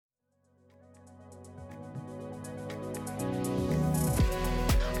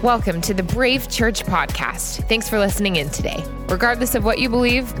Welcome to the Brave Church Podcast. Thanks for listening in today. Regardless of what you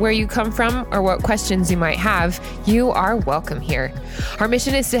believe, where you come from, or what questions you might have, you are welcome here. Our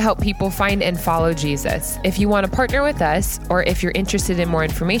mission is to help people find and follow Jesus. If you want to partner with us, or if you're interested in more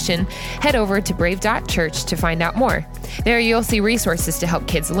information, head over to brave.church to find out more. There you'll see resources to help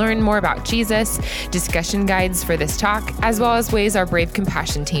kids learn more about Jesus, discussion guides for this talk, as well as ways our Brave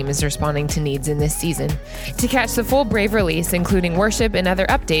Compassion team is responding to needs in this season. To catch the full Brave release, including worship and other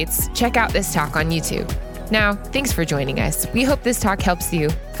updates, check out this talk on YouTube. Now, thanks for joining us. We hope this talk helps you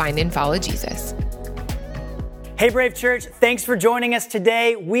find and follow Jesus. Hey, Brave Church, thanks for joining us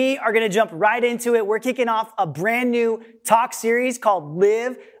today. We are going to jump right into it. We're kicking off a brand new talk series called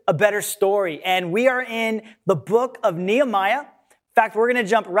Live a Better Story. And we are in the book of Nehemiah. In fact, we're going to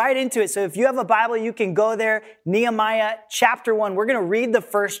jump right into it. So if you have a Bible, you can go there. Nehemiah chapter 1. We're going to read the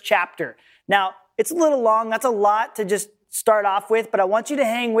first chapter. Now, it's a little long. That's a lot to just start off with, but I want you to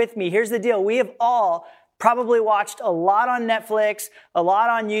hang with me. Here's the deal. We have all probably watched a lot on Netflix, a lot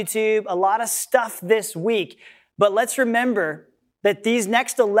on YouTube, a lot of stuff this week. But let's remember that these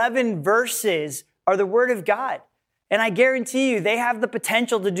next 11 verses are the Word of God. And I guarantee you, they have the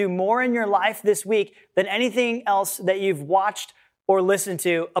potential to do more in your life this week than anything else that you've watched or listened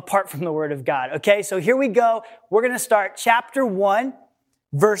to apart from the Word of God. Okay, so here we go. We're going to start chapter 1,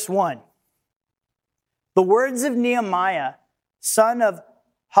 verse 1. The words of Nehemiah, son of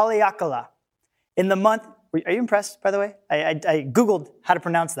Haleakala, in the month... Are you impressed, by the way? I Googled how to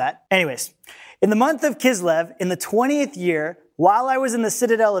pronounce that. Anyways, in the month of Kislev, in the 20th year, while I was in the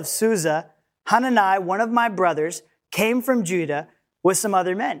citadel of Susa, Hanani, one of my brothers, came from Judah with some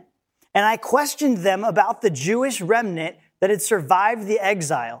other men. And I questioned them about the Jewish remnant that had survived the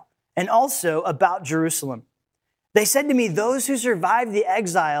exile, and also about Jerusalem. They said to me, those who survived the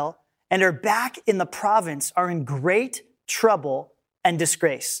exile and are back in the province are in great trouble and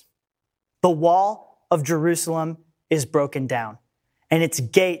disgrace. The wall of Jerusalem is broken down, and its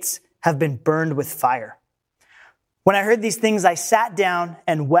gates have been burned with fire. When I heard these things, I sat down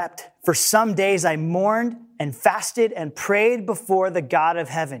and wept. For some days I mourned and fasted and prayed before the God of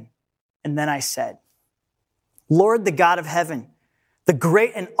heaven. And then I said, Lord, the God of heaven, the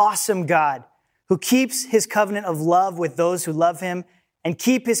great and awesome God, who keeps his covenant of love with those who love him and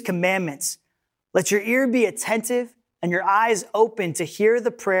keep his commandments, let your ear be attentive and your eyes open to hear the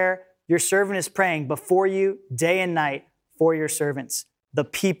prayer your servant is praying before you day and night for your servants, the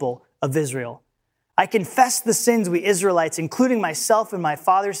people of Israel. I confess the sins we Israelites, including myself and my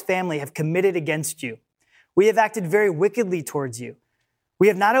father's family, have committed against you. We have acted very wickedly towards you. We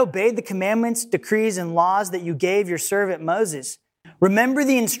have not obeyed the commandments, decrees, and laws that you gave your servant Moses. Remember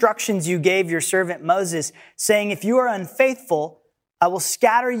the instructions you gave your servant Moses, saying, if you are unfaithful, I will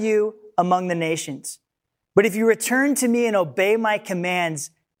scatter you among the nations. But if you return to me and obey my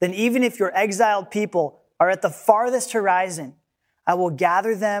commands, then even if your exiled people are at the farthest horizon, I will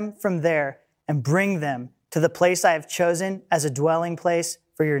gather them from there and bring them to the place I have chosen as a dwelling place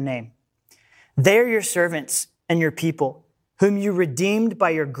for your name. They are your servants and your people, whom you redeemed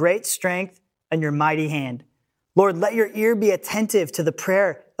by your great strength and your mighty hand. Lord, let your ear be attentive to the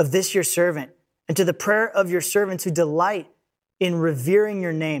prayer of this your servant and to the prayer of your servants who delight in revering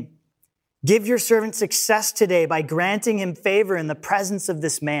your name. Give your servant success today by granting him favor in the presence of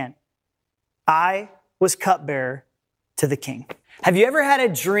this man. I was cupbearer to the king. Have you ever had a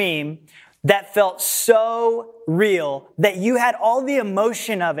dream that felt so real that you had all the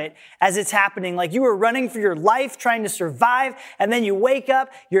emotion of it as it's happening? Like you were running for your life, trying to survive, and then you wake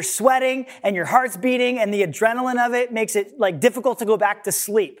up, you're sweating, and your heart's beating, and the adrenaline of it makes it like difficult to go back to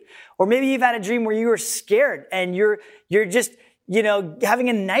sleep. Or maybe you've had a dream where you were scared and you're just, having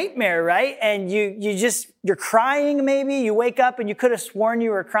a nightmare, right? And you're crying maybe. You wake up and you could have sworn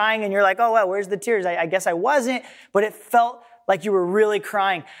you were crying and you're like, oh, well, where's the tears? I guess I wasn't, but it felt like you were really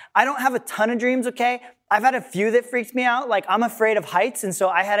crying. I don't have a ton of dreams, okay? I've had a few that freaked me out. Like I'm afraid of heights. And so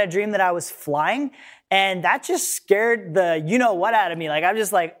I had a dream that I was flying and that just scared the you-know-what out of me. Like I'm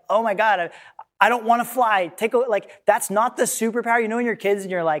just like, oh my God, I don't want to fly. That's not the superpower. When you're kids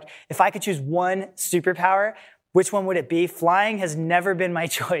and you're like, if I could choose one superpower, which one would it be? Flying has never been my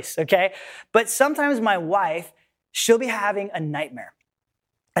choice, okay? But sometimes my wife, she'll be having a nightmare.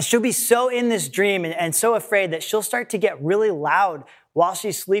 And she'll be so in this dream and so afraid that she'll start to get really loud while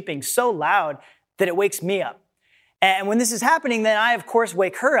she's sleeping, so loud that it wakes me up. And when this is happening, then I, of course,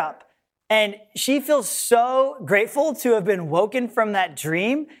 wake her up. And she feels so grateful to have been woken from that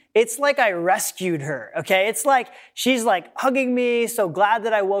dream. It's like I rescued her, okay? It's like she's like hugging me, so glad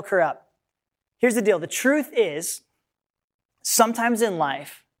that I woke her up. Here's the deal. The truth is, sometimes in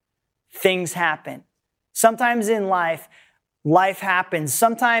life, things happen. Sometimes in life, life happens.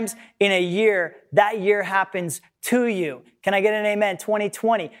 Sometimes in a year, that year happens to you. Can I get an amen?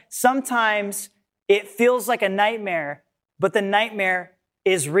 2020. Sometimes it feels like a nightmare, but the nightmare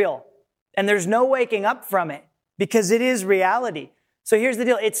is real. And there's no waking up from it because it is reality. So here's the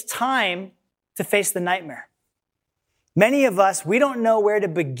deal. It's time to face the nightmare. Many of us, we don't know where to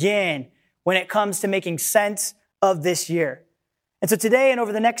begin when it comes to making sense of this year. And so today and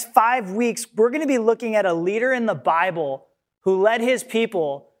over the next 5 weeks, we're going to be looking at a leader in the Bible who led his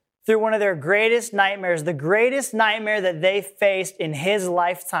people through one of their greatest nightmares, the greatest nightmare that they faced in his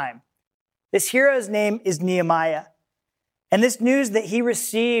lifetime. This hero's name is Nehemiah. And this news that he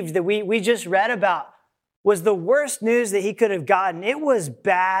received that we just read about was the worst news that he could have gotten. It was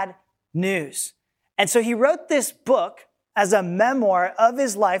bad news. And so he wrote this book as a memoir of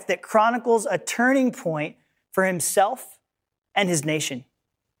his life that chronicles a turning point for himself and his nation.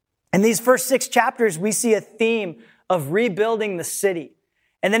 In these first 6 chapters, we see a theme of rebuilding the city.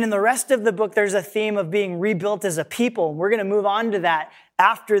 And then in the rest of the book, there's a theme of being rebuilt as a people. And we're going to move on to that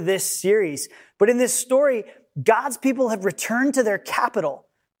after this series. But in this story, God's people have returned to their capital,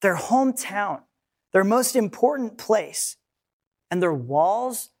 their hometown, their most important place, and their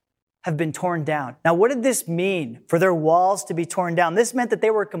walls have been torn down. Now, what did this mean for their walls to be torn down? This meant that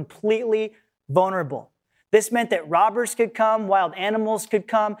they were completely vulnerable. This meant that robbers could come, wild animals could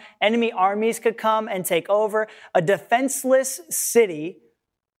come, enemy armies could come and take over. A defenseless city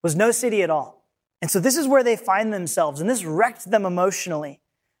was no city at all. And so this is where they find themselves, and this wrecked them emotionally.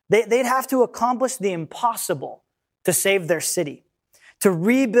 They'd have to accomplish the impossible to save their city, to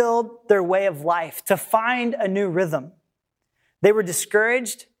rebuild their way of life, to find a new rhythm. They were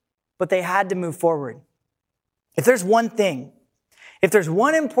discouraged, but they had to move forward. If there's one thing, if there's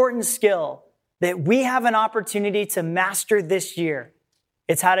one important skill that we have an opportunity to master this year,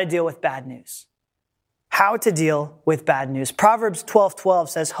 it's how to deal with bad news. How to deal with bad news. Proverbs 12:12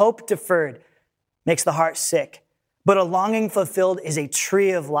 says, "Hope deferred makes the heart sick, but a longing fulfilled is a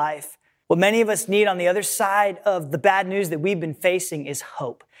tree of life." What many of us need on the other side of the bad news that we've been facing is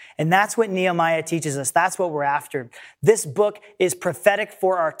hope. And that's what Nehemiah teaches us. That's what we're after. This book is prophetic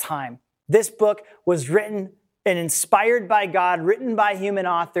for our time. This book was written and inspired by God, written by human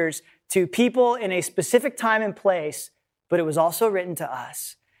authors to people in a specific time and place, but it was also written to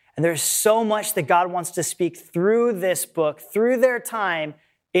us. And there's so much that God wants to speak through this book, through their time,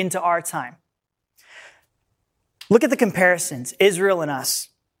 into our time. Look at the comparisons, Israel and us.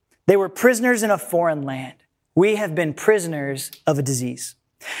 They were prisoners in a foreign land. We have been prisoners of a disease.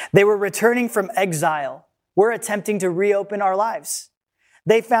 They were returning from exile. We're attempting to reopen our lives.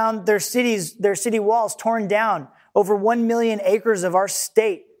 They found their city walls torn down. Over 1 million acres of our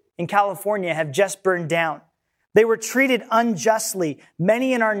state in California have just burned down. They were treated unjustly.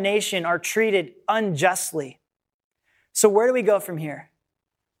 Many in our nation are treated unjustly. So where do we go from here?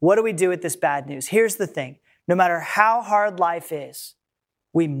 What do we do with this bad news? Here's the thing. No matter how hard life is,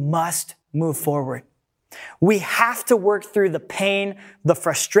 we must move forward. We have to work through the pain, the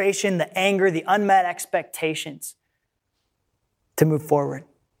frustration, the anger, the unmet expectations to move forward.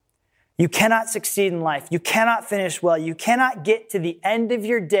 You cannot succeed in life. You cannot finish well. You cannot get to the end of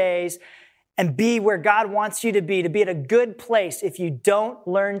your days and be where God wants you to be at a good place if you don't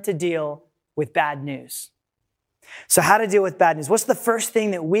learn to deal with bad news. So how to deal with bad news? What's the first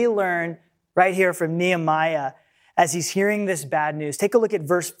thing that we learn right here from Nehemiah as he's hearing this bad news? Take a look at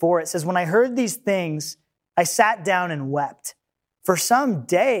verse 4. It says, "When I heard these things, I sat down and wept. For some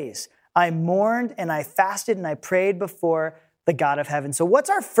days I mourned and I fasted and I prayed before the God of heaven." So what's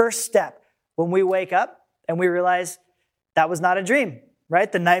our first step when we wake up and we realize that was not a dream,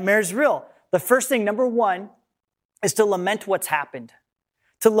 right? The nightmare is real. The first thing, number one, is to lament what's happened.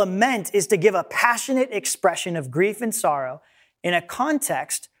 To lament is to give a passionate expression of grief and sorrow in a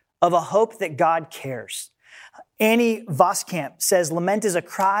context of a hope that God cares. Annie Voskamp says, "Lament is a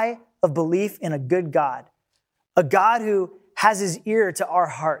cry of belief in a good God, a God who has his ear to our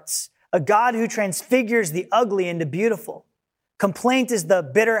hearts, a God who transfigures the ugly into beautiful. Complaint is the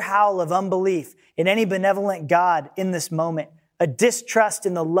bitter howl of unbelief in any benevolent God in this moment, a distrust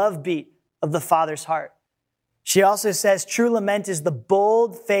in the love beat of the Father's heart." She also says, "True lament is the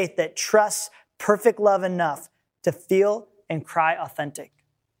bold faith that trusts perfect love enough to feel and cry authentic."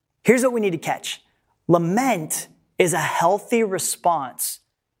 Here's what we need to catch. Lament is a healthy response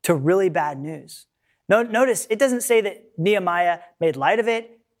to really bad news. Notice it doesn't say that Nehemiah made light of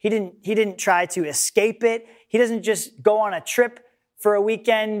it. He didn't try to escape it. He doesn't just go on a trip for a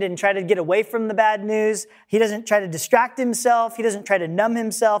weekend and try to get away from the bad news. He doesn't try to distract himself. He doesn't try to numb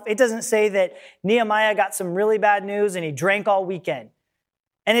himself. It doesn't say that Nehemiah got some really bad news and he drank all weekend.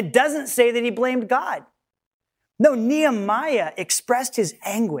 And it doesn't say that he blamed God. No, Nehemiah expressed his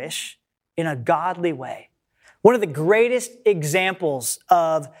anguish in a godly way. One of the greatest examples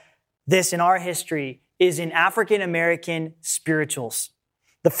of this in our history is in African American spirituals.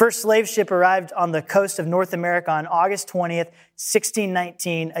 The first slave ship arrived on the coast of North America on August 20th,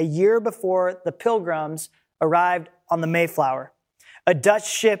 1619, a year before the Pilgrims arrived on the Mayflower. A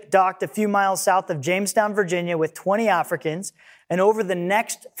Dutch ship docked a few miles south of Jamestown, Virginia, with 20 Africans, and over the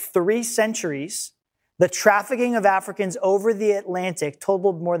next 3 centuries, the trafficking of Africans over the Atlantic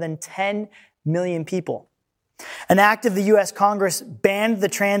totaled more than 10 million people. An act of the U.S. Congress banned the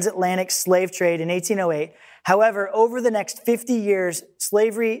transatlantic slave trade in 1808. However, over the next 50 years,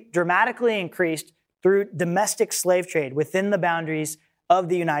 slavery dramatically increased through domestic slave trade within the boundaries of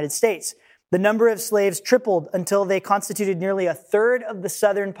the United States. The number of slaves tripled until they constituted nearly a third of the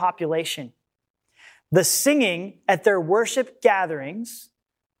Southern population. The singing at their worship gatherings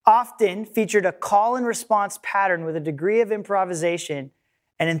often featured a call and response pattern with a degree of improvisation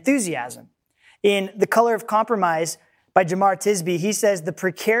and enthusiasm. In The Color of Compromise by Jemar Tisby, he says, the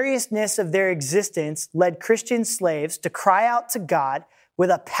precariousness of their existence led Christian slaves to cry out to God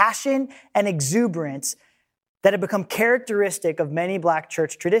with a passion and exuberance that had become characteristic of many Black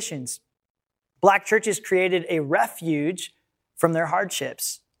church traditions. Black churches created a refuge from their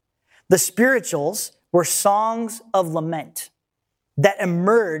hardships. The spirituals were songs of lament that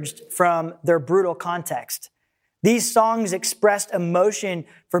emerged from their brutal context. These songs expressed emotion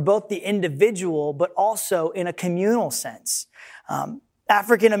for both the individual, but also in a communal sense.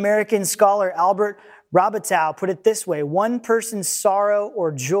 African-American scholar Albert Rabatow put it this way: one person's sorrow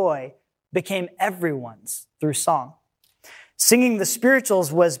or joy became everyone's through song. Singing the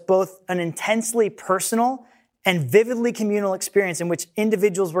spirituals was both an intensely personal and vividly communal experience in which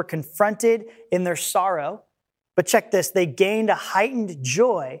individuals were confronted in their sorrow. But check this, they gained a heightened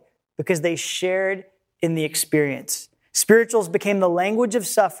joy because they shared in the experience. Spirituals became the language of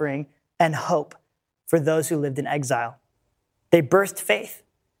suffering and hope for those who lived in exile. They birthed faith.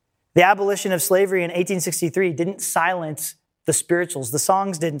 The abolition of slavery in 1863 didn't silence the spirituals. The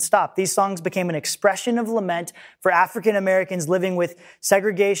songs didn't stop. These songs became an expression of lament for African Americans living with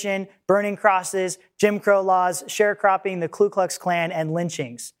segregation, burning crosses, Jim Crow laws, sharecropping, the Ku Klux Klan, and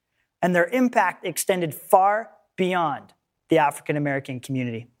lynchings. And their impact extended far beyond the African American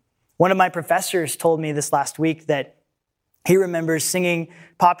community. One of my professors told me this last week that he remembers singing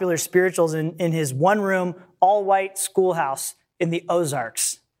popular spirituals in his one-room, all-white schoolhouse in the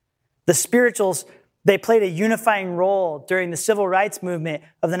Ozarks. The spirituals, they played a unifying role during the civil rights movement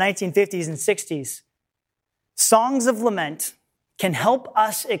of the 1950s and 60s. Songs of lament can help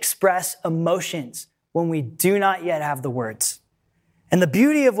us express emotions when we do not yet have the words. And the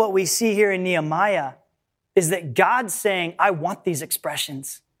beauty of what we see here in Nehemiah is that God's saying, I want these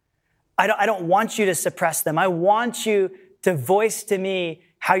expressions. I don't want you to suppress them. I want you to voice to me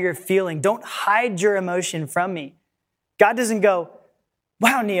how you're feeling. Don't hide your emotion from me. God doesn't go,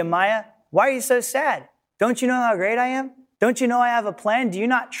 wow, Nehemiah, why are you so sad? Don't you know how great I am? Don't you know I have a plan? Do you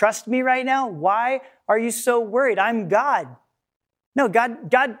not trust me right now? Why are you so worried? I'm God. No,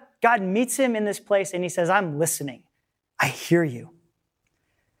 God meets him in this place and he says, I'm listening. I hear you.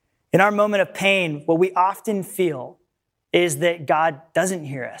 In our moment of pain, what we often feel is that God doesn't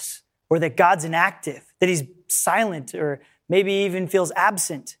hear us, or that God's inactive, that he's silent, or maybe even feels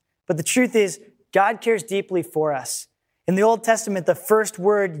absent. But the truth is, God cares deeply for us. In the Old Testament, the first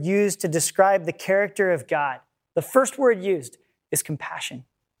word used to describe the character of God, the first word used is compassion.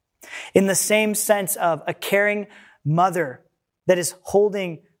 In the same sense of a caring mother that is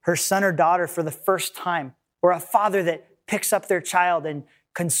holding her son or daughter for the first time, or a father that picks up their child and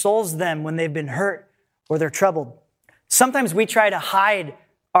consoles them when they've been hurt or they're troubled. Sometimes we try to hide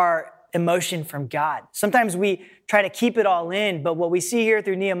our emotion from God. Sometimes we try to keep it all in, but what we see here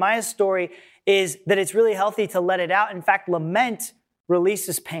through Nehemiah's story is that it's really healthy to let it out. In fact, lament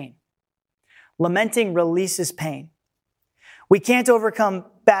releases pain. Lamenting releases pain. We can't overcome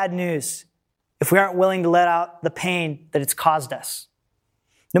bad news if we aren't willing to let out the pain that it's caused us.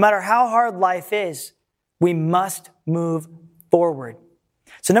 No matter how hard life is, we must move forward.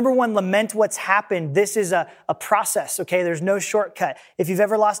 So number one, lament what's happened. This is a process, okay? There's no shortcut. If you've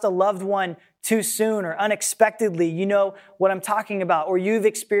ever lost a loved one too soon or unexpectedly, you know what I'm talking about, or you've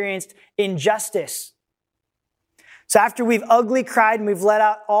experienced injustice. So after we've ugly cried and we've let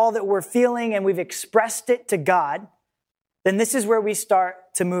out all that we're feeling and we've expressed it to God, then this is where we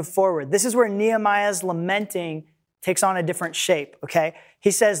start to move forward. This is where Nehemiah's lamenting takes on a different shape, okay? He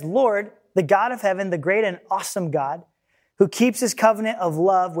says, Lord, the God of heaven, the great and awesome God, who keeps his covenant of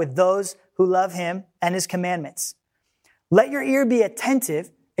love with those who love him and his commandments. Let your ear be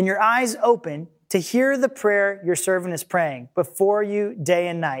attentive and your eyes open to hear the prayer your servant is praying before you day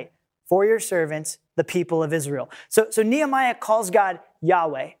and night for your servants, the people of Israel. So Nehemiah calls God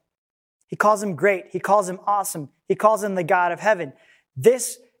Yahweh. He calls him great. He calls him awesome. He calls him the God of heaven.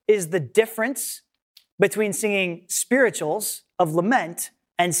 This is the difference between singing spirituals of lament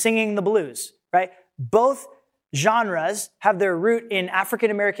and singing the blues, right? Both genres have their root in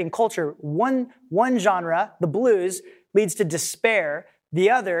African-American culture. One genre, the blues, leads to despair. The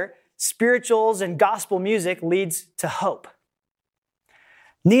other, spirituals and gospel music, leads to hope.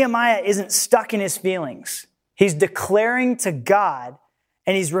 Nehemiah isn't stuck in his feelings. He's declaring to God,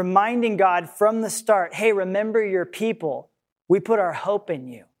 and he's reminding God from the start, hey, remember your people. We put our hope in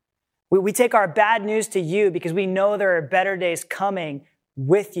you. We take our bad news to you because we know there are better days coming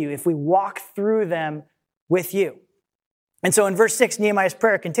with you if we walk through them with you. And so in verse 6, Nehemiah's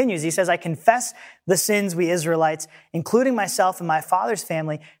prayer continues. He says, I confess the sins we Israelites, including myself and my father's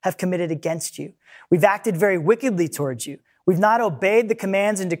family, have committed against you. We've acted very wickedly towards you. We've not obeyed the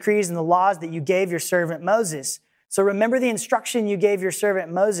commands and decrees and the laws that you gave your servant Moses. So remember the instruction you gave your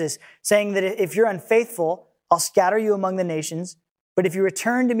servant Moses, saying that if you're unfaithful, I'll scatter you among the nations. But if you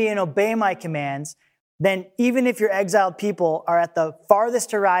return to me and obey my commands, then even if your exiled people are at the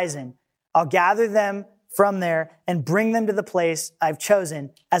farthest horizon, I'll gather them from there and bring them to the place I've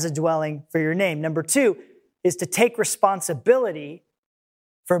chosen as a dwelling for your name. Number 2 is to take responsibility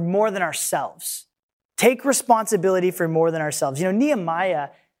for more than ourselves. Take responsibility for more than ourselves. Nehemiah,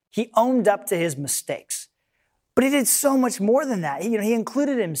 he owned up to his mistakes, but he did so much more than that. He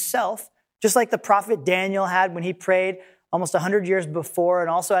included himself, just like the prophet Daniel had when he prayed almost 100 years before, and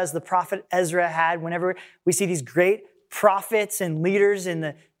also as the prophet Ezra had whenever we see these great prophets and leaders in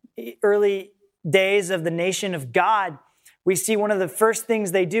the early days of the nation of God. We see one of the first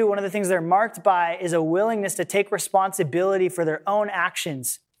things they do, one of the things they're marked by, is a willingness to take responsibility for their own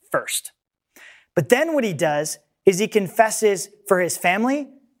actions first. But then what he does is he confesses for his family,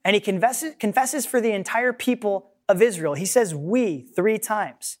 and he confesses for the entire people of Israel. He says we 3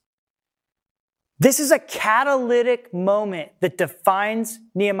 times. This is a catalytic moment that defines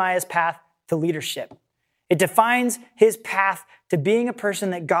Nehemiah's path to leadership. It defines his path to being a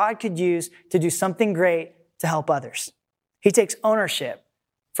person that God could use to do something great to help others. He takes ownership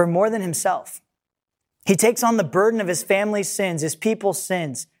for more than himself. He takes on the burden of his family's sins, his people's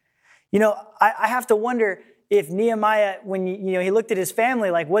sins. I have to wonder if Nehemiah, when he looked at his family,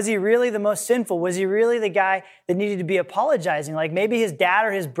 was he really the most sinful? Was he really the guy that needed to be apologizing? Maybe his dad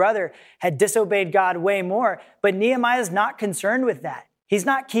or his brother had disobeyed God way more, but Nehemiah's not concerned with that. He's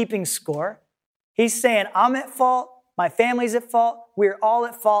not keeping score. He's saying, I'm at fault. My family's at fault. We're all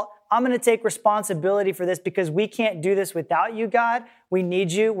at fault. I'm going to take responsibility for this because we can't do this without you, God. We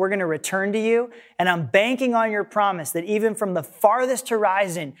need you. We're going to return to you. And I'm banking on your promise that even from the farthest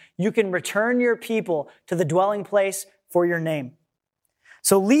horizon, you can return your people to the dwelling place for your name.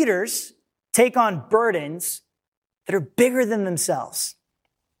 So leaders take on burdens that are bigger than themselves.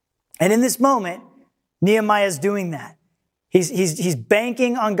 And in this moment, Nehemiah is doing that. He's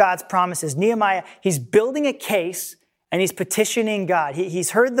banking on God's promises. Nehemiah, he's building a case and he's petitioning God.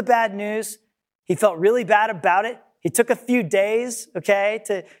 He's heard the bad news. He felt really bad about it. He took a few days,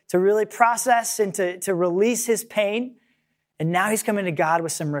 to really process and to release his pain. And now he's coming to God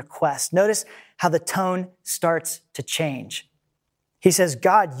with some requests. Notice how the tone starts to change. He says,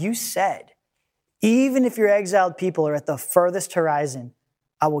 God, you said, even if your exiled people are at the furthest horizon,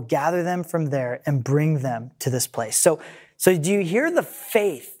 I will gather them from there and bring them to this place. So do you hear the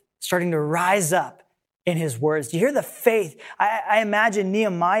faith starting to rise up in his words? Do you hear the faith? I imagine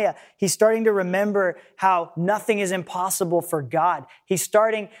Nehemiah, he's starting to remember how nothing is impossible for God. He's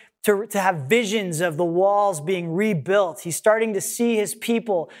starting to have visions of the walls being rebuilt. He's starting to see his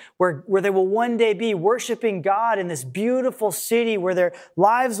people where they will one day be worshiping God in this beautiful city where their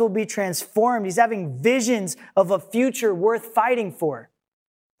lives will be transformed. He's having visions of a future worth fighting for.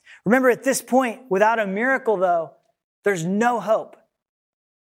 Remember, at this point, without a miracle, though, there's no hope.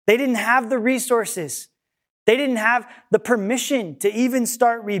 They didn't have the resources. They didn't have the permission to even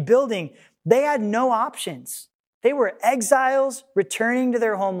start rebuilding. They had no options. They were exiles returning to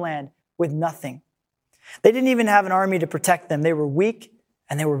their homeland with nothing. They didn't even have an army to protect them. They were weak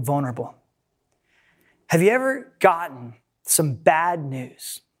and they were vulnerable. Have you ever gotten some bad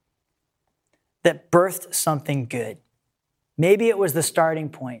news that birthed something good? Maybe it was the starting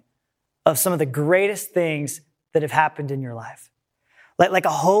point of some of the greatest things that have happened in your life. Like a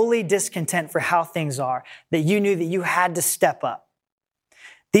holy discontent for how things are, that you knew that you had to step up.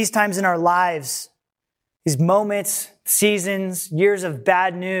 These times in our lives, these moments, seasons, years of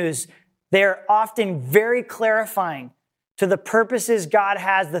bad news, they're often very clarifying to the purposes God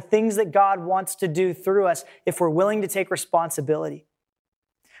has, the things that God wants to do through us if we're willing to take responsibility.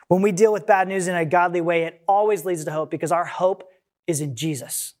 When we deal with bad news in a godly way, it always leads to hope because our hope is in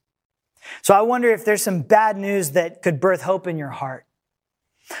Jesus. So I wonder if there's some bad news that could birth hope in your heart.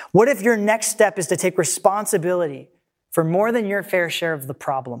 What if your next step is to take responsibility for more than your fair share of the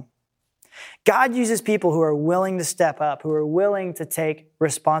problem? God uses people who are willing to step up, who are willing to take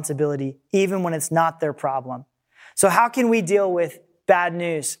responsibility, even when it's not their problem. So how can we deal with bad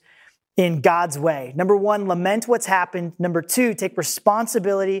news in God's way? Number one, lament what's happened. Number two, take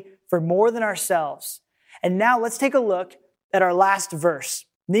responsibility for more than ourselves. And now let's take a look at our last verse.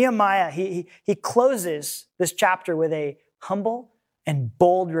 Nehemiah, he closes this chapter with a humble and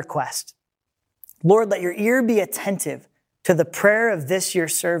bold request. Lord, let your ear be attentive to the prayer of this your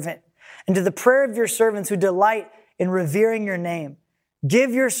servant and to the prayer of your servants who delight in revering your name.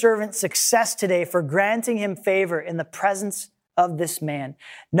 Give your servant success today for granting him favor in the presence of this man.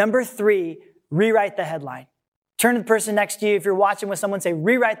 Number three, rewrite the headline. Turn to the person next to you. If you're watching with someone, say,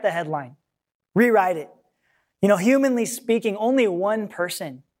 rewrite the headline. Rewrite it. You know, humanly speaking, only one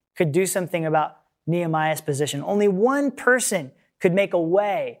person could do something about Nehemiah's position. Only one person could make a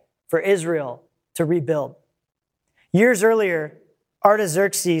way for Israel to rebuild. Years earlier,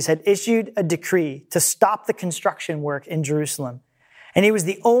 Artaxerxes had issued a decree to stop the construction work in Jerusalem. And he was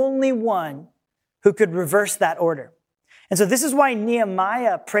the only one who could reverse that order. And so this is why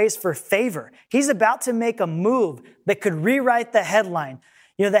Nehemiah prays for favor. He's about to make a move that could rewrite the headline.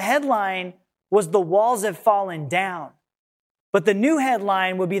 You know, the headline was the walls have fallen down, but the new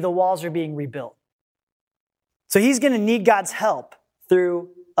headline would be the walls are being rebuilt. So he's going to need God's help through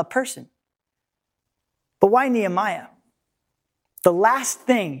a person. But why Nehemiah? The last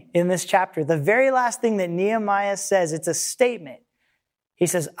thing in this chapter, the very last thing that Nehemiah says, it's a statement. He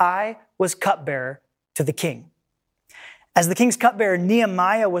says, I was cupbearer to the king. As the king's cupbearer,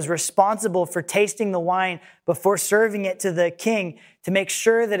 Nehemiah was responsible for tasting the wine before serving it to the king to make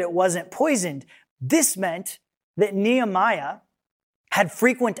sure that it wasn't poisoned. This meant that Nehemiah had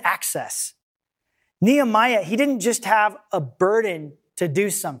frequent access. Nehemiah, he didn't just have a burden to do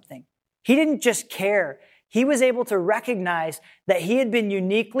something. He didn't just care. He was able to recognize that he had been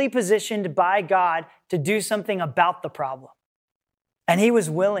uniquely positioned by God to do something about the problem. And he was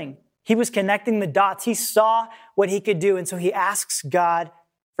willing. He was connecting the dots. He saw what he could do. And so he asks God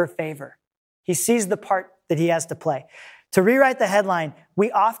for favor. He sees the part that he has to play. To rewrite the headline,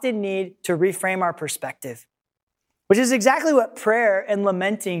 we often need to reframe our perspective, which is exactly what prayer and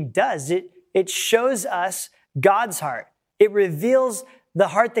lamenting does. It shows us God's heart. It reveals the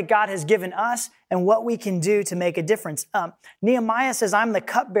heart that God has given us and what we can do to make a difference. Nehemiah says, I'm the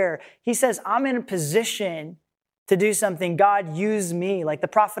cupbearer. He says, I'm in a position to do something. God, use me. Like the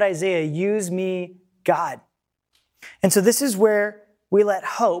prophet Isaiah, use me, God. And so this is where we let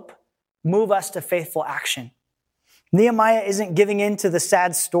hope move us to faithful action. Nehemiah isn't giving in to the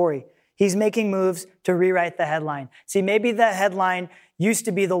sad story. He's making moves to rewrite the headline. See, maybe the headline used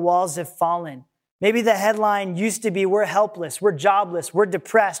to be the walls have fallen. Maybe the headline used to be we're helpless, we're jobless, we're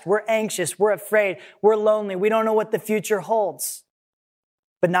depressed, we're anxious, we're afraid, we're lonely. We don't know what the future holds.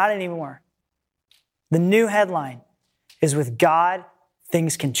 But not anymore. The new headline is with God,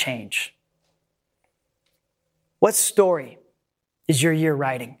 things can change. What story is your year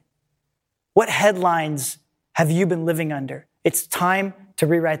writing? What headlines have you been living under? It's time to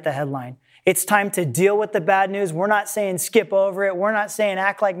rewrite the headline. It's time to deal with the bad news. We're not saying skip over it. We're not saying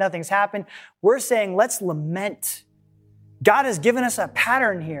act like nothing's happened. We're saying let's lament. God has given us a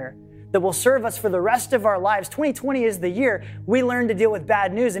pattern here that will serve us for the rest of our lives. 2020 is the year we learn to deal with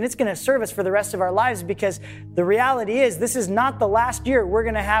bad news, and it's going to serve us for the rest of our lives because the reality is this is not the last year we're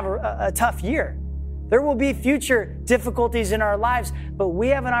going to have a tough year. There will be future difficulties in our lives, but we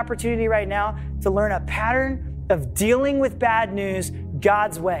have an opportunity right now to learn a pattern of dealing with bad news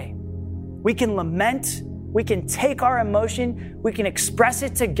God's way. We can lament, we can take our emotion, we can express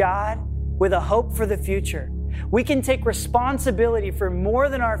it to God with a hope for the future. We can take responsibility for more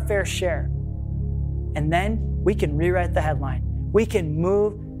than our fair share. And then we can rewrite the headline. We can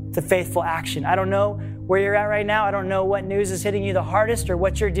move to faithful action. I don't know where you're at right now. I don't know what news is hitting you the hardest or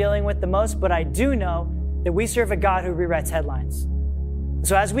what you're dealing with the most, but I do know that we serve a God who rewrites headlines.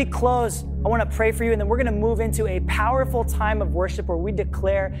 So as we close, I want to pray for you, and then we're going to move into a powerful time of worship where we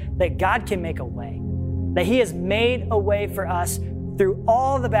declare that God can make a way, that He has made a way for us through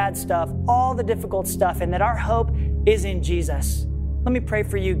all the bad stuff, all the difficult stuff, and that our hope is in Jesus. Let me pray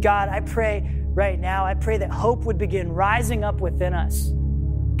for you. God, I pray right now, I pray that hope would begin rising up within us.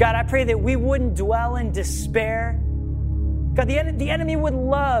 God, I pray that we wouldn't dwell in despair. God, the enemy would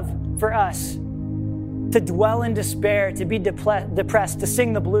love for us to dwell in despair, to be depressed, to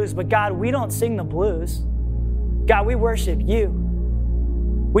sing the blues. But God, we don't sing the blues. God, we worship you.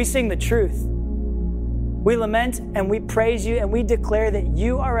 We sing the truth. We lament and we praise you and we declare that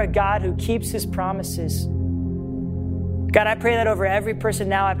you are a God who keeps his promises. God, I pray that over every person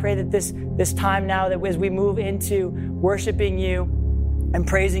now. I pray that this time now, that as we move into worshiping you and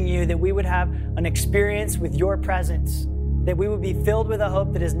praising you, that we would have an experience with your presence, that we would be filled with a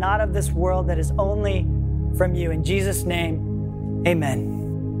hope that is not of this world, that is only from you. In Jesus' name, amen.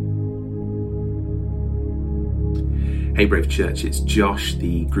 Hey Brave Church, it's Josh,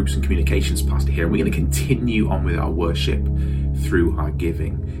 the Groups and Communications Pastor here. We're going to continue on with our worship through our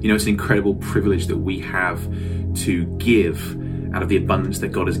giving. You know, it's an incredible privilege that we have to give out of the abundance that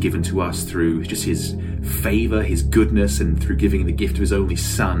God has given to us through just his favor, his goodness, and through giving the gift of his only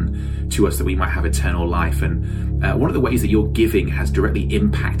Son to us that we might have eternal life. And one of the ways that your giving has directly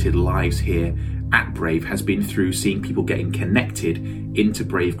impacted lives here at Brave has been through seeing people getting connected into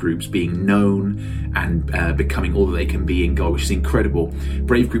Brave groups, being known and becoming all that they can be in God, which is incredible.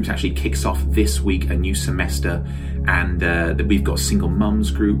 Brave groups actually kicks off this week a new semester, and we've got a single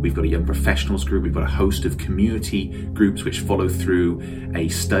mums group, we've got a young professionals group, we've got a host of community groups which follow through a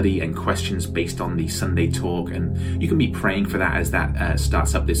study and questions based on the Sunday talk. And you can be praying for that as that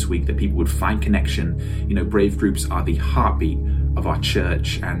starts up this week, that people would find connection. You know, Brave groups are the heartbeat of our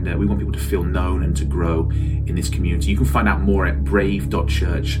church, and we want people to feel known and to grow in this community. You can find out more at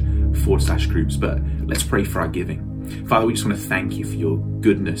brave.church/groups, but let's pray for our giving. Father, we just want to thank you for your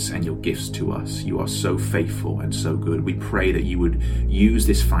goodness and your gifts to us. You are so faithful and so good. We pray that you would use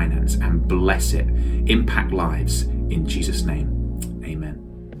this finance and bless it, impact lives, in Jesus' name. Amen.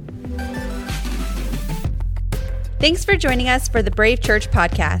 Thanks for joining us for the Brave Church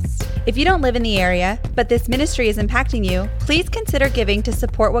podcast. If you don't live in the area, but this ministry is impacting you, please consider giving to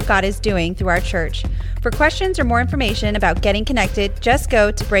support what God is doing through our church. For questions or more information about getting connected, just go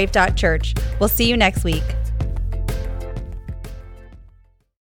to brave.church. We'll see you next week.